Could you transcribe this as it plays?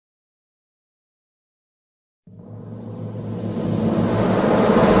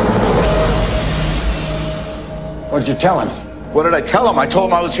What'd you tell him? What did I tell him? I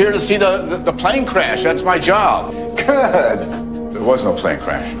told him I was here to see the plane crash. That's my job. Good. There was no plane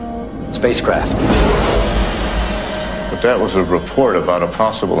crash. Spacecraft. But that was a report about a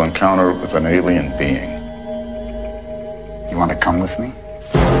possible encounter with an alien being. You want to come with me?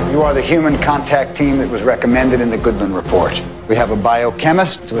 You are the human contact team that was recommended in the Goodman report. We have a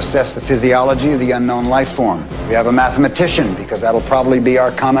biochemist to assess the physiology of the unknown life form. We have a mathematician, because that'll probably be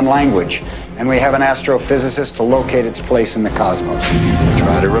our common language. And we have an astrophysicist to locate its place in the cosmos.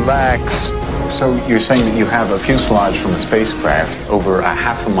 Try to relax. So you're saying that you have a fuselage from a spacecraft over a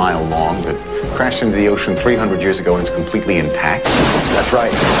half a mile long that crashed into the ocean 300 years ago and it's completely intact? That's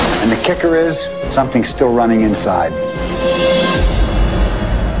right. And the kicker is, something's still running inside.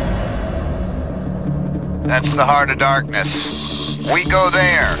 That's the heart of darkness. We go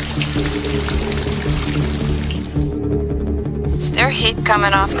there. Is there heat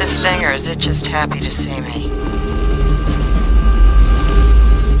coming off this thing, or is it just happy to see me?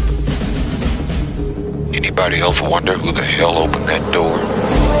 Anybody else wonder who the hell opened that door?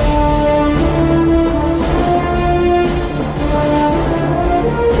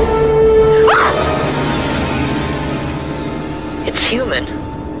 It's human.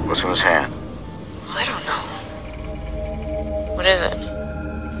 What's in his hand? I don't know. What is it?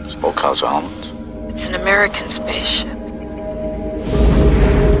 Smokehouse almonds? It's an American spaceship.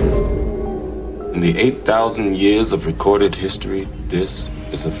 In the 8,000 years of recorded history, this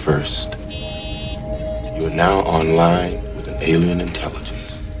is a first. You are now online with an alien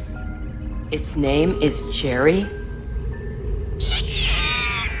intelligence. Its name is Jerry?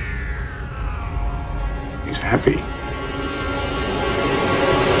 He's happy.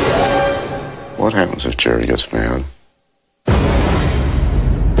 What happens if Jerry gets mad?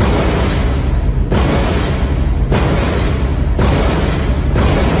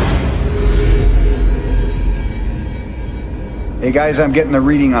 Hey guys, I'm getting a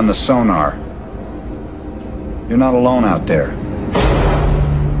reading on the sonar. You're not alone out there.